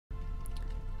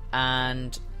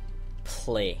and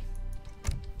play.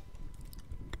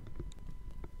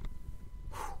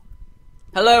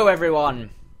 Hello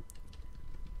everyone!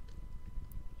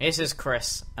 This is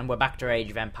Chris, and we're back to Age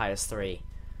of Empires 3.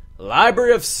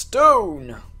 Library of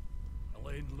Stone!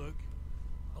 Elaine, look.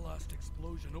 A last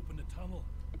explosion opened the tunnel.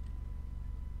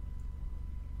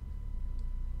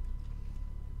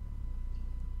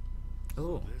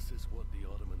 Ooh. So this is what the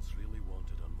Ottomans really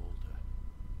wanted on Malta.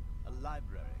 A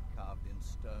library carved in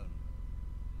stone.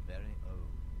 Very old.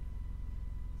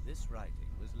 This writing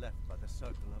was left by the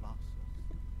Circle of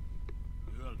Arsos.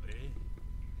 Who are they?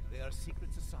 They are a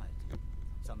secret society.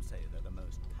 Some say they're the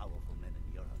most powerful men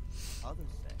in Europe. Others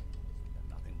say they're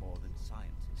nothing more than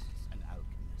scientists and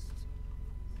alchemists.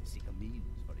 They seek a means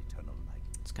for eternal life.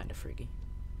 It's kind of freaky.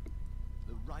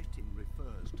 The writing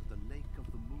refers to the Lake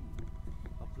of the Moon,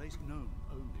 a place known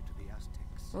only to the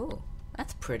Aztecs. Oh,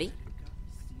 that's pretty.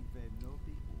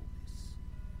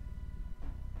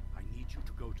 I need you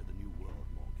to go to the New World,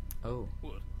 Morgan. Oh.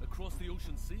 What? Across the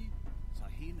ocean sea?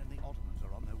 Sahin and the Ottomans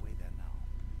are on their way there now.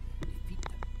 Defeat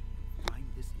them. Find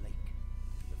this lake.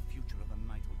 The future of the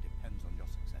knighthood depends on your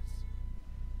success.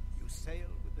 You sail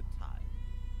with the tide.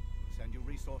 We'll send you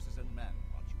resources and men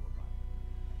once you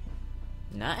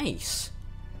arrive. Nice.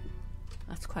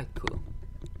 That's quite cool.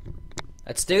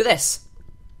 Let's do this.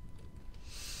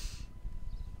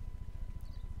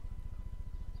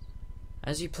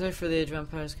 As you play for the Age of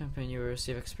Empires campaign, you will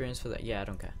receive experience for that. Yeah, I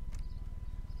don't care.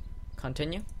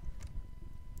 Continue.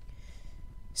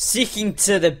 Seeking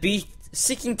to beat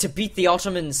the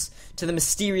Ottomans to the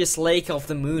mysterious Lake of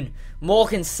the Moon,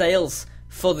 Morgan sails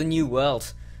for the New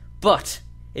World, but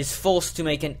is forced to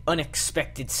make an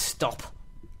unexpected stop.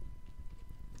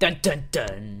 Dun dun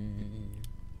dun.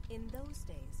 In those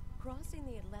days, crossing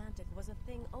the Atlantic was a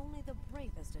thing only the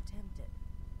bravest attempted.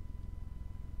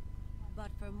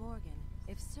 But for Morgan,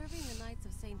 if serving the Knights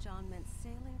of St. John meant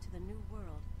sailing to the New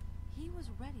World, he was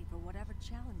ready for whatever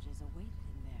challenges awaited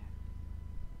him there.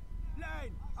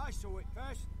 Lane, I saw it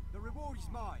first. The reward is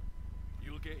mine.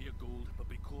 You'll get your gold, but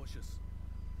be cautious.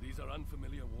 These are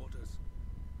unfamiliar waters.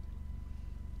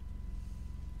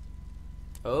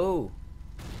 Oh.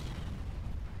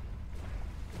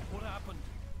 What happened?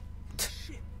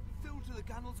 Ship filled to the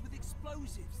gunnels with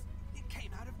explosives. It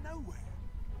came out of nowhere.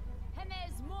 And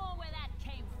there's more where that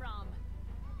came from.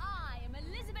 I am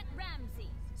Elizabeth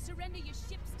Ramsey. Surrender your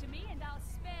ships to me and I'll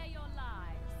spare your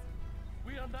lives.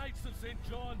 We are Knights of St.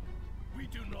 John. We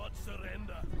do not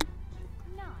surrender.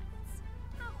 Knights?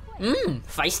 How quaint.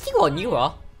 Feisty one you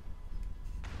are.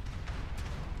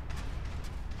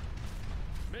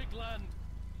 Make land.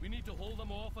 We need to hold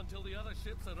them off until the other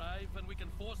ships arrive and we can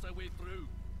force our way through.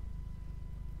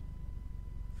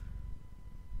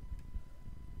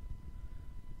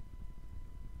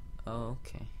 Oh,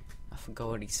 okay. I forgot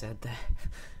what he said there.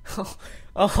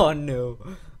 Oh no.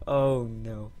 Oh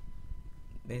no.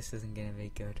 This isn't gonna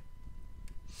be good.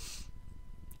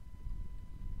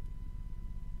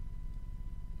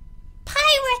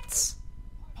 Pirates!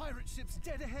 Pirate ship's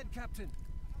dead ahead, Captain.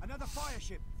 Another fire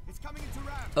ship. It's coming into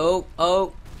Ram. Oh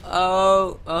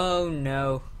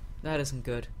no. That isn't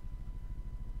good.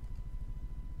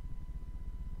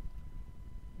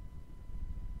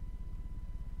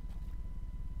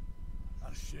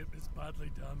 Our ship is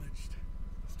badly damaged.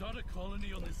 Start a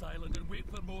colony on this island and wait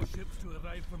for more ships to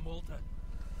arrive from Malta.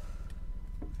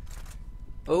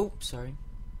 Oh, sorry.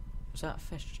 Was that a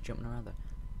fish just jumping around there?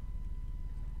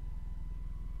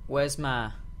 Where's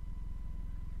my...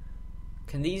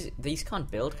 Can these can't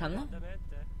build, can they?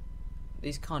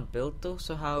 These can't build though,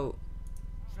 so how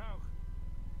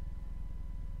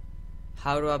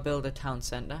do I build a town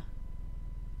centre?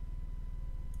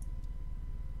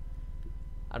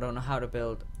 I don't know how to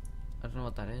build. I don't know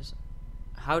what that is.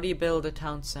 How do you build a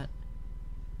town centre?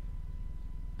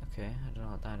 Okay, I don't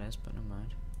know what that is, but never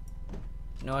mind.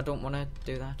 No, I don't want to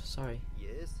do that. Sorry.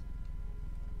 Yes?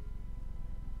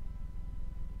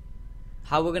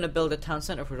 How we're gonna build a town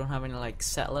centre if we don't have any like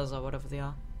settlers or whatever they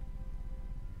are?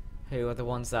 Who are the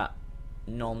ones that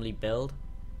normally build?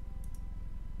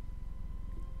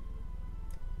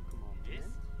 Yes?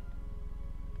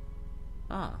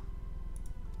 Ah.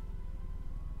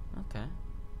 Okay.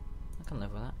 I can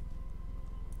live with that.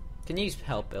 Can you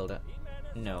help build it?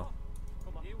 No.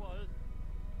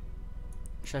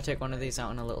 Should I take one of these out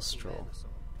on a little stroll?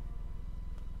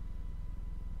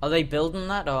 Are they building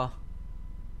that or?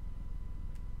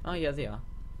 Oh yeah, they are.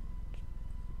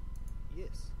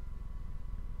 Yes.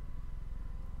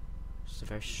 It's a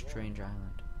very strange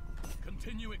island.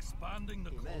 Continue expanding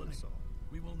the colony.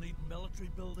 We will need military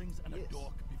buildings and a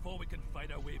dock before we can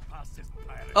fight our way past this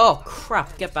pirate. Oh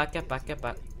crap! Get back! Get back! Get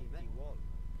back!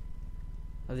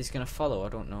 Are these gonna follow? I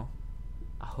don't know.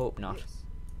 I hope not. Yes.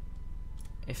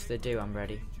 If they do, I'm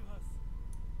ready.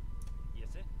 Yes,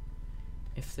 sir.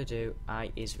 If they do,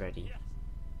 I is ready.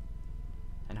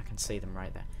 And I can see them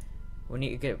right there. We need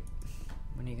to get...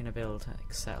 When are you gonna build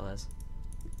like, settlers?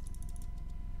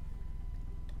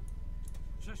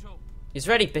 He's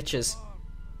ready, bitches.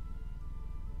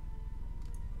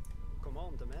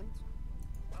 Commandment.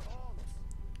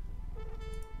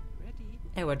 Ready.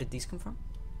 Hey, where did these come from?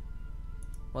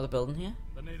 What, the building here?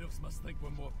 The natives must think we're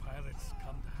more pirates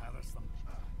come to harass them.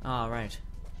 Ah, right.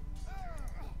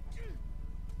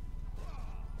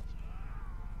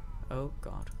 Oh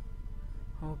god.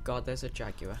 Oh god, there's a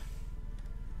jaguar.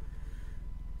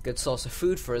 Good source of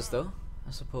food for us though,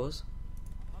 I suppose.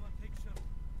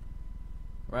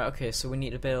 Right, okay, so we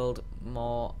need to build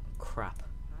more crap.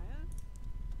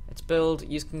 Let's build...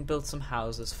 You can build some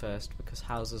houses first, because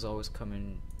houses always come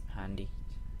in handy.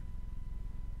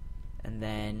 And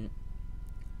then...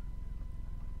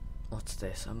 What's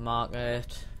this? A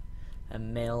market, a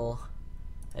mill,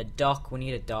 a dock. We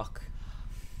need a dock.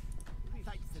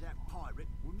 Thanks to that pirate,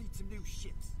 we'll need some new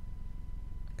ships.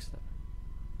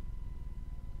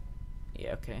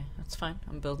 Yeah, okay, that's fine.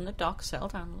 I'm building a dock. Settle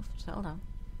down, love. Settle down.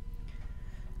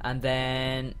 And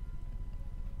then...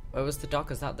 Where was the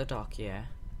dock? Is that the dock? Yeah.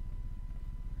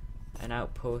 An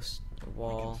outpost, a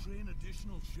wall. We can train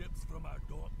additional ships from our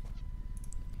dock.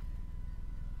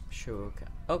 Sure, okay.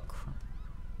 Oh,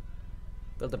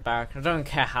 build a barrack. I don't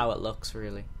care how it looks,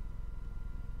 really.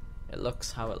 It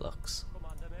looks how it looks.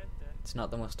 It's not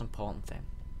the most important thing.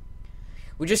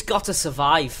 We just got to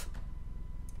survive.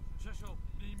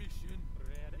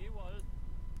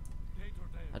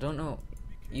 I don't know.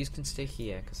 You can stay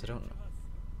here, because I don't know.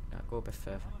 I'll go a bit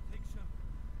further.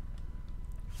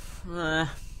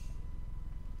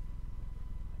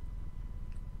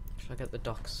 Should I get the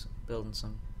docks building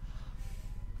some?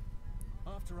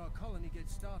 After our colony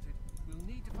gets started, we'll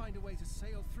need to find a way to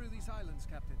sail through these islands,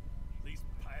 Captain. These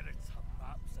pirates have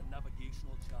maps and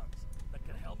navigational charts that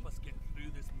can help us get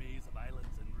through this maze of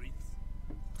islands and reefs.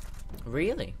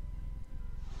 Really?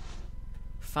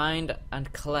 Find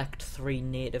and collect 3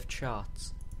 native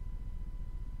charts.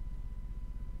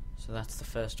 So that's the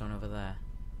first one over there.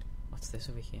 What's this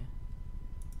over here?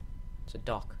 It's a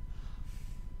dock.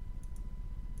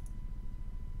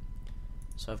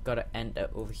 So I've got to enter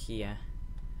over here.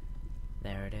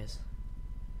 There it is.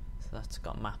 So that's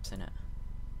got maps in it.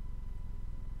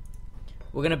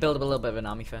 We're going to build up a little bit of an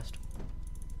army first.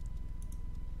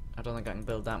 I don't think I can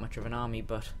build that much of an army,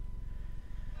 but...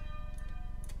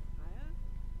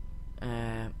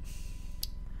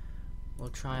 we'll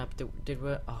try up... Did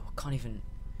we... Oh, I can't even...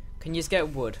 Can you just get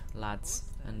wood, lads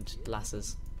and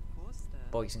lasses?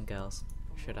 Boys and girls,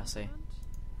 should I say.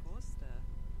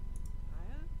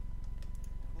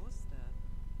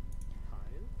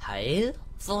 Heil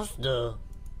Foster.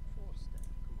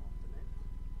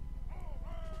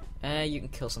 You can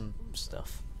kill some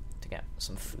stuff to get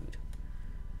some food.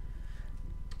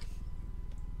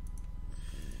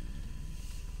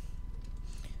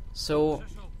 So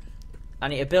I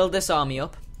need to build this army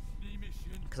up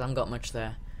because I haven't got much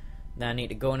there. Then I need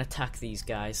to go and attack these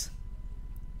guys.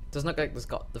 Doesn't look like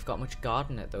they've got much guard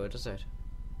in it though, does it?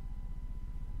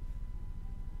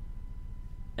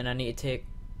 And I need to take...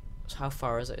 How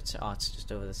far is it? It's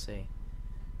just over the sea.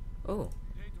 Oh,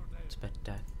 it's a bit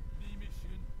dead.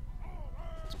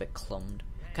 It's a bit clummed.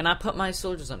 Can I put my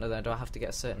soldiers under there? Do I have to get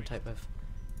a certain type of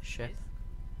ship?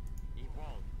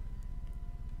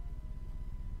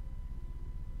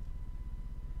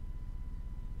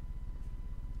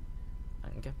 I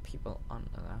can get people onto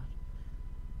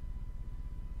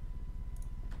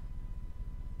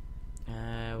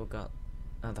that. We've got...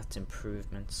 Oh, that's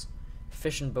improvements.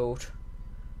 Fishing boat.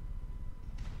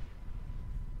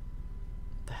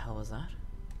 What the hell was that?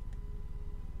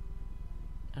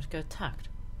 I just got attacked.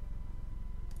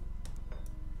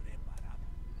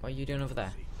 What are you doing over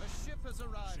there? A ship has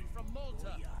arrived from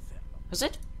Malta. Was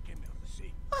it?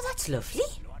 Oh, that's lovely.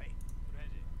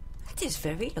 That is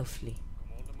very lovely.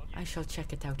 I shall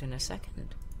check it out in a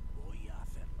second.